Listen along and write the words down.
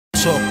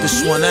talk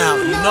this one out,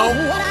 you know?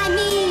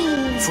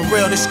 For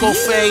real, this go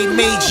for A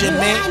major,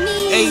 man.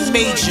 A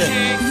major.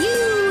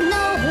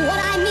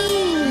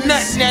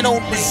 Nothing that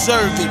don't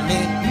deserve it,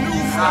 man.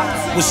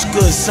 What's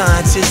good,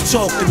 scientists?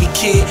 Talk to me,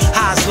 kid.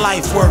 How's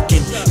life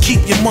working?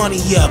 Keep your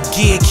money up,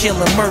 gear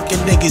killing,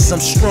 murking niggas.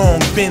 I'm strong,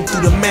 been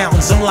through the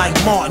mountains. I'm like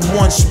Martin,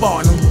 one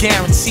Spartan. I'm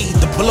guaranteed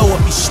to blow up.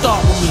 You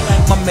start with me.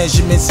 My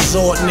measurements is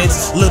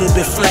ordnance, little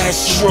bit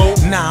flashy.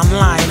 Nah, I'm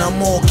lying.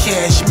 I'm all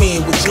cashmere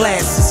with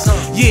glasses.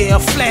 Yeah, a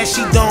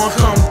flashy dawn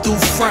come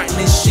through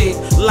frontin' and shit.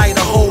 Light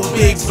a whole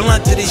big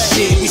blunt of this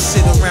shit. We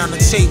sit around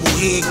the table.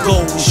 Here it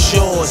goes.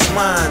 Yours,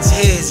 mine's,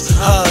 his,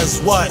 hers.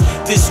 What?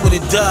 This what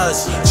it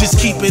does. Just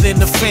keep it in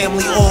the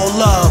family, all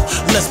love.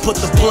 Let's put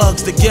the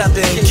plugs together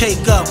and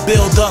cake up,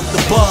 build up the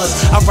buzz.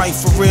 I write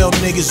for real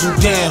niggas who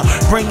down.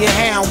 Bring your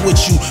hound with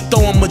you,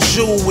 throw him a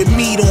jewel with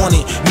meat on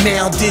it.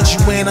 Now did you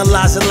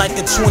analyze it like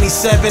a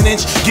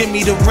 27-inch? Give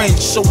me the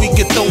wrench so we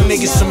can throw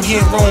niggas from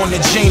here on to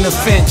Jana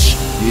Finch.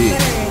 Yeah.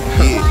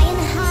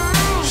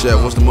 Shit,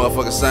 what's the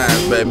motherfucking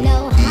signs, baby?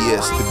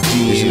 ES the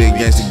G. This nigga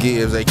Gangsta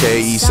Gibbs,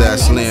 aka Eastside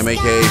Slim,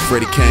 aka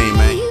Freddie Kane,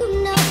 man.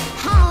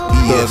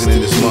 Thuggin'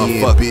 in this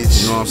motherfucker,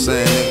 bitch. You know what I'm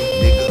saying,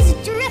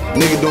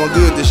 nigga doing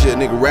good this shit,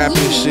 nigga rapping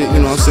and shit, you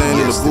know what I'm saying?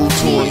 In the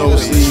booth, touring, no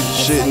sleeves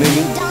shit,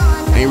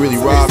 nigga. Ain't really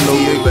robbed no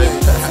nigga,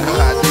 baby.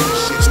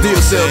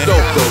 Still sell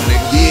dope though,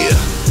 nigga. Yeah.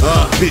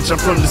 Bitch, I'm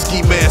from the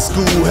ski mask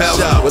schoolhouse,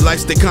 where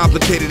life stay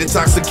complicated,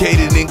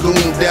 intoxicated, and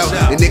gooned out.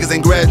 And niggas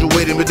ain't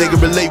graduating, but they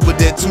can relate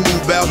with that tube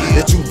out.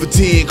 That 2 for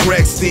 10,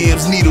 crack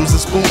stems, needles, and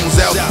spoons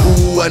out.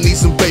 Ooh, I need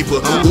some paper.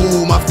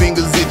 Ooh, my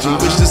fingers itching.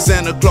 Wish the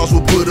Santa Claus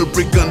would put a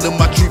brick under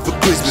my tree for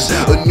Christmas.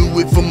 A new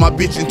whip for my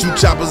bitch and 2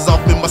 choppers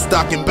off in my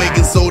stocking.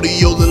 Baking soda,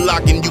 Yola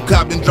locking. You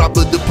cop and drop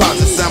a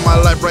deposit. Sign my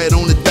life right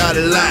on the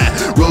dotted line.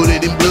 Wrote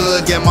it in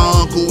blood, got my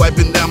uncle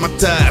wiping down my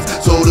ties.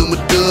 Told him a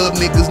dub,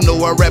 niggas know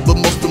I rap,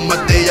 but most of my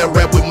day I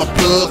rap with my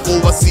plug.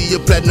 Before I see a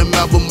platinum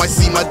album, I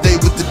see my day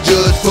with the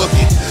judge. Fuck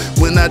it.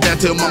 When I die,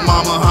 tell my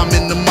mama I'm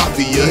in the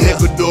mafia.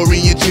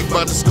 Ecuadorian chick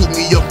about to scoop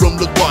me up from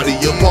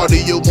LaGuardia.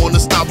 Party you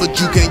wanna stop, but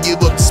you can't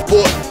give up the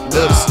sport.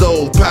 Love the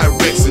stove,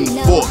 Pyrex in the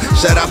fort.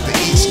 Shout out to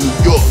East New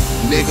York,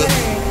 nigga.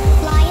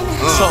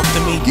 Talk to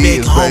me,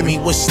 big homie.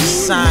 What's the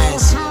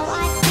signs?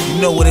 You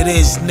know what it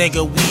is,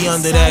 nigga. We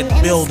under that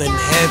building,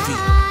 heavy.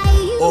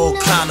 All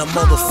kind of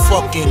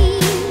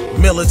motherfucking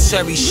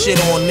military shit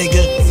on,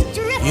 nigga.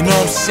 You know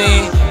what I'm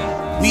saying?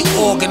 We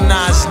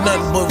organize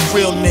nothing but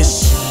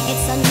realness.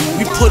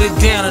 We put it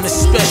down in a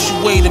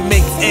special way to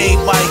make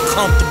everybody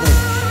comfortable.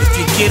 If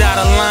you get out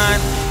of line,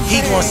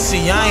 he gonna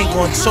see you. I ain't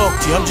gonna talk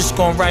to you, I'm just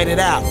gonna write it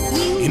out.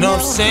 You know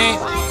what I'm saying?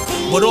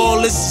 But all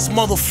this is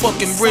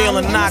motherfucking real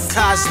and not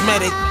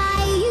cosmetic.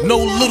 No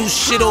little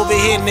shit over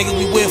here, nigga.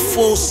 We wear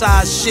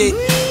full-size shit,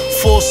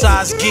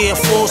 full-size gear,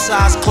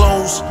 full-size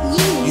clothes.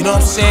 You know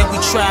what I'm saying? We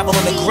travel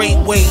in a great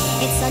way,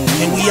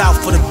 and we out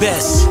for the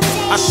best.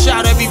 I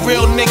shout every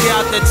real nigga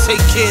out there,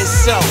 take care of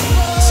yourself.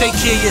 Take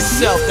care of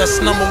yourself, that's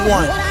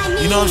 #1.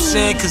 You know what I'm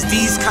saying? Cause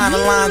these kind of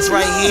lines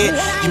right here,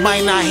 you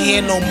might not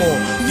hear no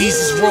more. These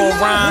is raw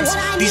rhymes,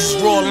 these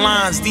is raw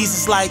lines, these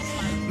is like,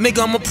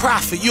 nigga, I'm a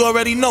prophet, you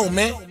already know,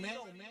 man.